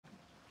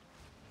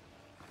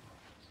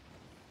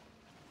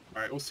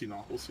Alright, OC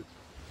now. OC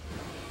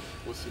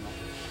now.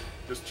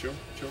 Just chill.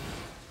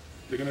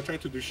 They're gonna try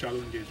to do shallow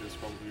engages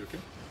probably, okay?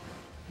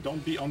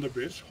 Don't be on the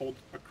bridge, hold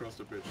across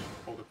the bridge.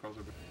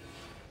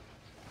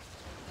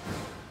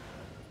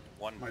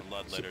 One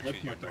blood letter to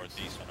your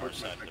northeast on our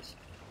side.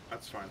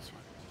 That's fine.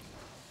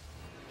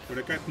 We're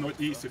gonna kite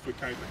northeast if we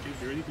kite, okay?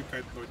 Be ready to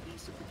kite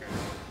northeast if we kite.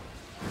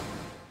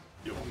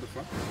 You're on the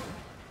front.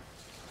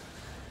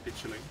 Hey,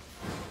 chilling.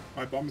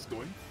 My bomb is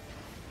going.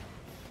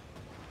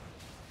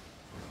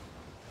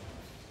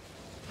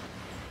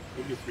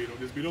 This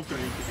beetle's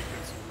gonna need to be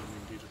cancelled when we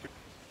engage,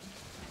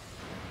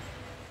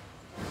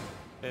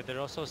 okay?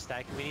 They're also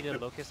stacking. We need a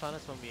locust on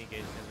us when we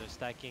engage because they're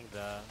stacking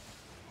the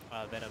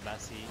Venom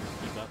Massey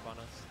debuff on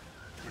us.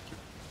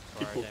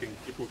 Okay.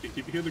 Keep poking.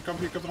 Here they come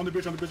on the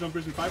bridge in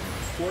 5,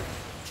 4,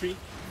 3,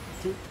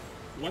 2,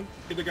 1.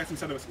 Hit the guys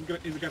inside of us.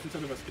 Hit the guys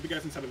inside of us. Kill the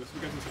guys inside of us.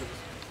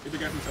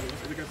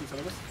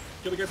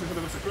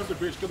 Across the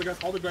bridge. Kill the guys,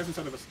 all the guys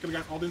inside of us.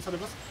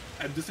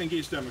 And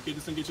disengage them, okay?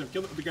 Kill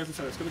the guys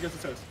inside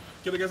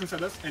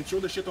us. And throw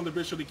the shit on the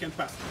bridge so they can't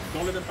pass.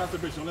 Don't let them pass the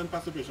bridge.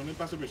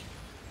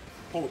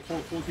 Hold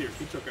here.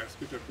 Good job, guys.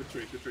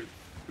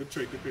 Good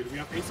trade. We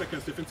have 8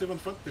 seconds. Defensive on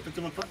front.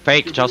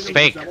 Fake, just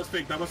fake. That was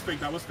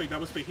fake.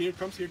 Here it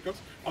comes.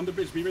 On the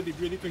bridge. Be ready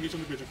to engage on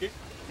the bridge, okay?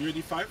 Be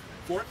ready. 5,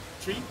 4,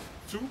 3,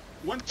 2,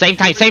 1. Same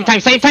time,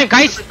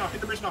 guys. Hit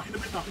the bridge now.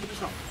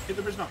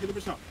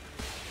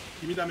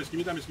 Give me damage.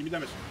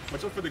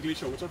 Watch out for the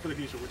glacial.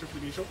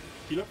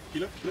 Heal up.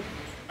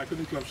 I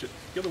couldn't clump shit.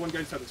 Kill the one guy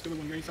inside us.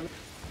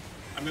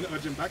 I'm gonna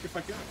urge him back if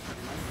I can.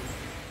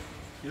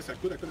 Yes, I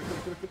could.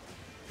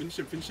 Finish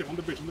him. On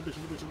the bridge. Never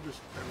mind.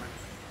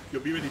 Yo,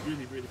 be ready.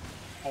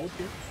 Hold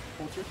here.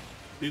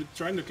 They're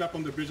trying to clap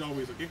on the bridge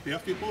always, okay? They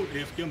have people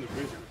AFK on the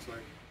bridge, and it's like...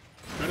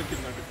 Try to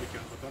kidnap if we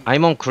can, but don't...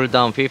 I'm on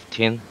cooldown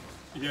 15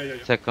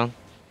 Yeah. second.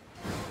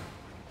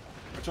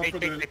 Watch out for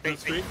the...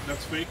 That's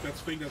fake.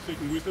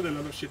 We wasted a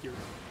lot of shit here.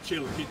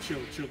 Chill.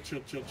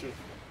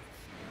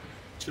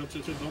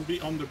 Don't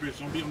be on the bridge.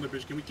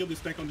 Can we kill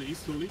this tank on the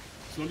east slowly?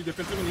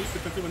 Defensive on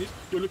east.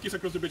 Yo, look east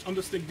across the bridge. On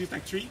the stick, this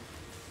tank. 3,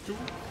 2,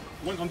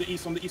 1 on the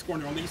east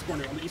corner, on the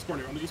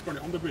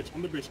bridge.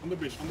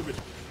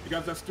 You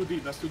guys, that's too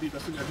deep. I just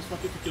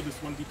wanted to kill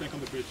this one D tank on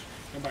the bridge.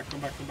 Come back.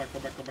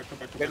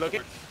 They look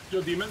it.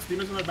 Yo, demons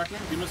on our backline.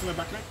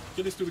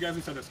 Kill these two guys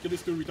inside us. Kill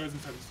these two retards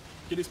inside us.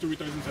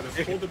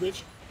 Hold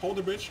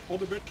the bridge.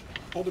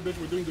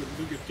 We're doing good.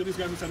 Kill these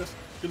guys inside us.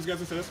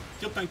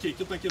 Kill tank K.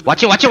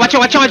 Watch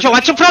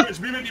it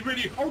front. Be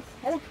ready. Hold.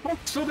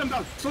 Slow them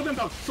down.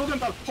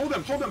 Hold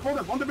them.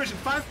 On the bridge in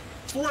 5,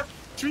 4,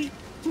 3,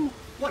 2,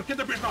 1. Hit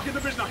the bridge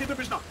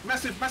now.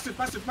 Massive.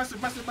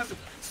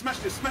 Smash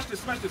this.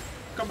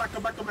 Come back.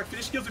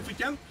 Finish kills if we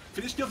can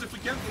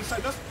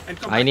inside us and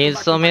come back. I need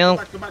some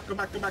milk. Come back.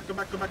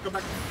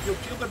 Yo,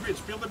 peel the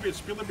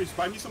bridge.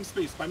 Buy me some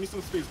space.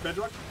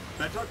 Bedrock.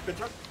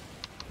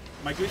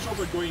 My glacials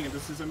are going and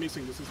this is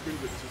amazing. This is pretty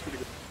good.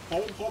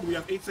 Hold. We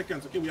have 8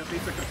 seconds. Okay,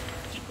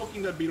 Keep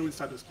poking that beetle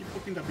inside us.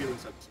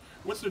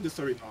 What's their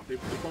disarray now? They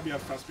probably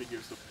have fast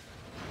figures. So.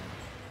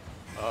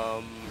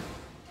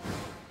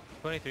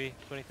 23.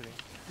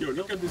 Yo,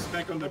 look at this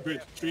tank on the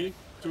bridge. 3,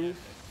 2,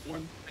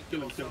 1.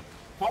 Kill him.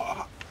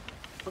 What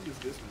is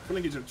this, man? Full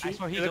engage him.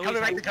 They're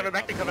coming back.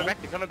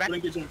 Full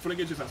engage us.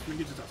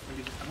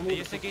 They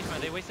used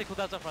engagement. They wasted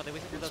cooldowns up front.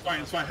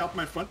 It's fine. Help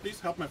my front,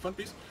 please.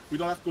 We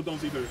don't have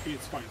cooldowns either. Okay,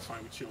 it's fine.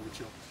 We chill.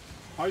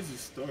 How is he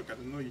stuck? I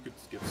didn't know you could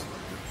get stuck.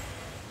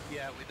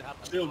 Yeah, we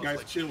have. Chill,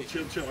 guys. Chill.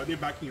 Are they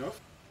backing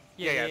off?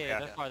 Yeah.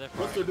 They're far.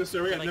 What's the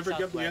disarray? I never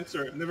got the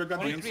answer.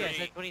 23. I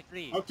said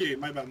 23. Okay,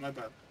 my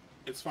bad.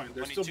 It's fine.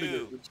 They're still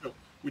bigger.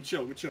 We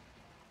chill.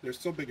 They're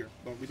still bigger.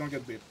 No, we don't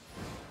get bait.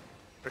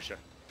 For sure.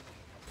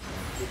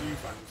 We're doing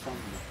fine. We're fine.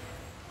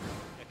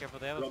 Yeah, careful,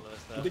 they have a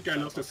list. I think I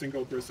lost a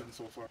single person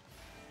so far.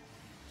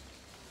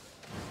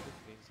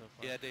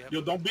 Yeah, they have. Yo,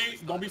 don't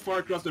be far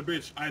across the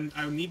bridge. I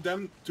need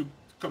them to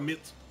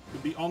commit to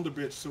be on the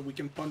bridge so we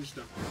can punish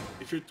them.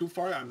 If you're too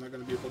far, I'm not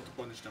gonna be able to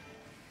punish them.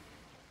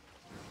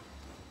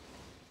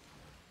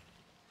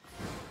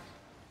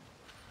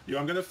 Yo,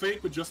 I'm gonna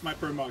fake with just my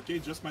perma, okay?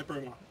 Just my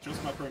perma.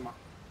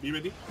 Be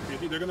ready?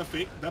 They're gonna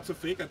fake. That's a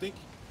fake, I think.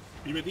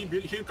 Be ready?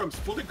 Here it comes.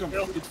 Full income.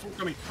 It's full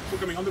coming.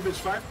 On the bridge.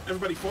 5.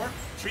 Everybody 4,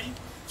 3,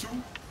 2,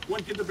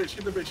 1. Hit the bridge.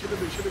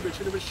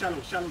 Shallow.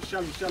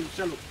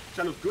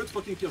 Good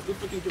fucking kills.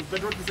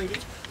 Bedrock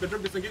disengage.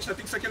 I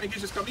think second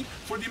engage is coming.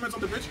 4 demons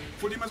on the bridge.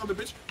 Full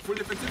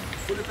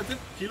defensive.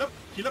 Heal up,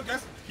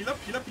 guys. Heal up.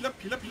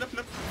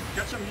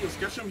 Catch them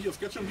heals.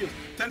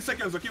 10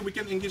 seconds, okay? We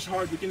can engage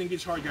hard,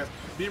 guys.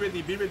 Be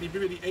ready.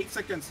 8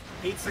 seconds.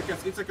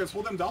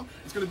 Hold them down.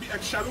 It's gonna be a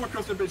shadow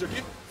across the bridge,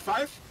 okay?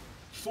 5,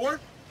 4,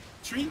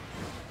 3,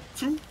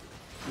 2,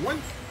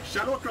 1.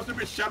 Shadow across the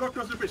bridge.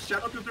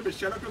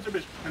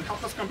 And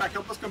help us come back.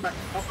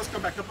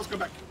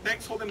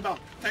 Tanks hold them down.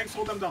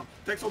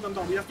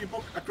 We have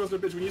people across the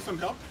bridge. We need some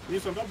help. We're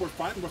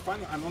fine.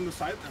 I'm on the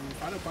side. I'm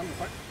fine.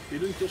 They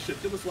didn't kill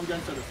shit. Kill this one guy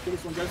inside us.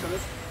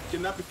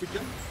 Kidnap if we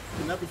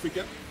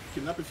can.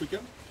 Kidnap if we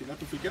can.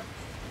 Kidnap if we can.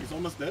 He's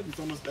almost dead. He's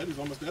almost dead. He's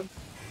almost dead.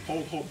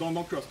 Hold.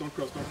 Don't cross.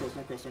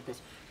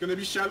 Gonna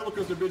be shallow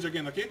across the bridge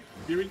again, okay?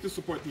 Be ready to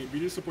support me. Be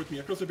ready to support me.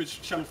 Across the bridge.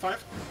 Shallow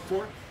 5,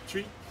 4,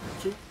 3,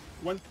 2,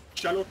 1.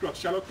 Shallow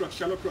cross.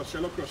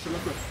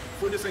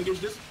 Full disengage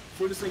this.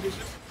 Full disengage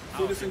this.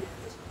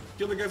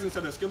 Kill the guys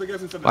inside us.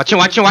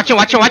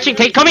 Watching.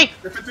 Take coming.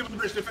 Defensive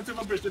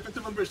on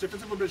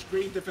bridge.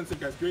 Great defensive,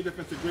 guys. Great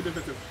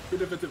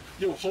defensive.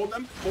 Yo, hold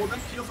them.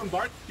 Heals on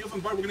bar. We're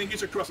gonna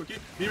engage across, okay?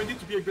 Be ready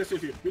to be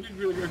aggressive here.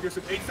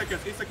 8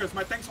 seconds.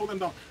 My tanks hold them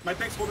down.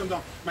 Across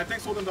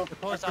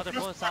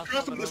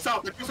from the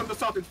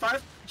south. In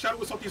 5. Shadow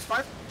will southeast.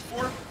 5,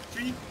 4,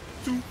 3,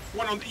 2,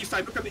 1 on the east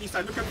side. Look at the east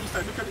side.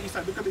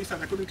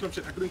 I couldn't clump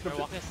shit.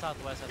 Walking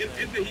southwest.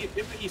 In the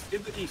east.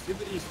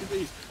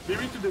 Be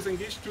ready to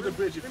disengage to the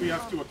bridge if we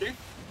have to, okay?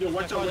 Yo,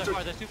 watch out.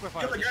 They're super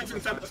far. Kill the guys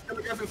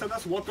inside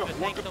us. Walk up.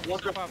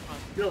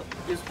 Yo,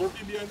 is OP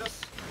behind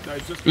us? No,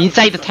 it's just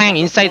Inside the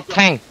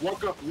tank.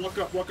 Walk up.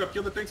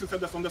 Kill the tanks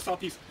inside us on the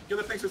southeast.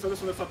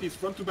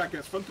 Front to back,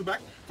 guys. Front to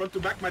back.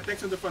 My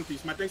tanks in the front,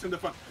 please. My tanks in the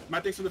front.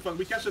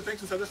 We catch the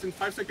tanks inside us in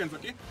 5 seconds,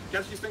 okay?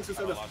 Catch these tanks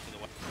inside us.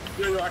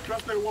 Yo,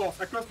 across the walls.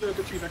 Across the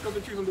trees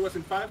on the west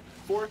in 5,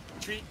 4,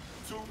 3,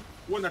 2,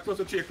 1. Across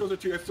the tree.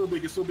 It's so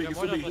big. Hit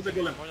the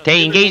golem.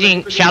 Okay,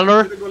 engaging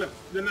shallower. No.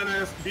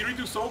 Be ready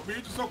to soak.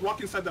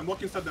 Walk inside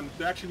them.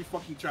 They're actually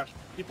fucking trash.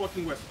 Keep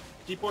walking west.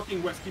 Catch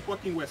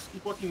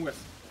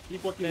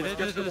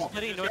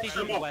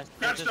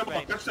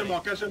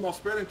them all.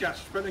 Spread and catch.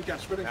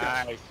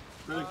 Nice.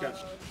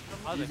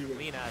 Easy win.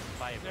 Clean ass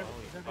fight, bro.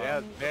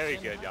 Yeah, very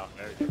good, y'all.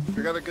 Very good.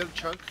 We got a good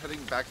chunk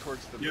heading back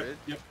towards the bridge.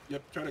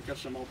 Yep. Try to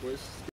catch them all, boys.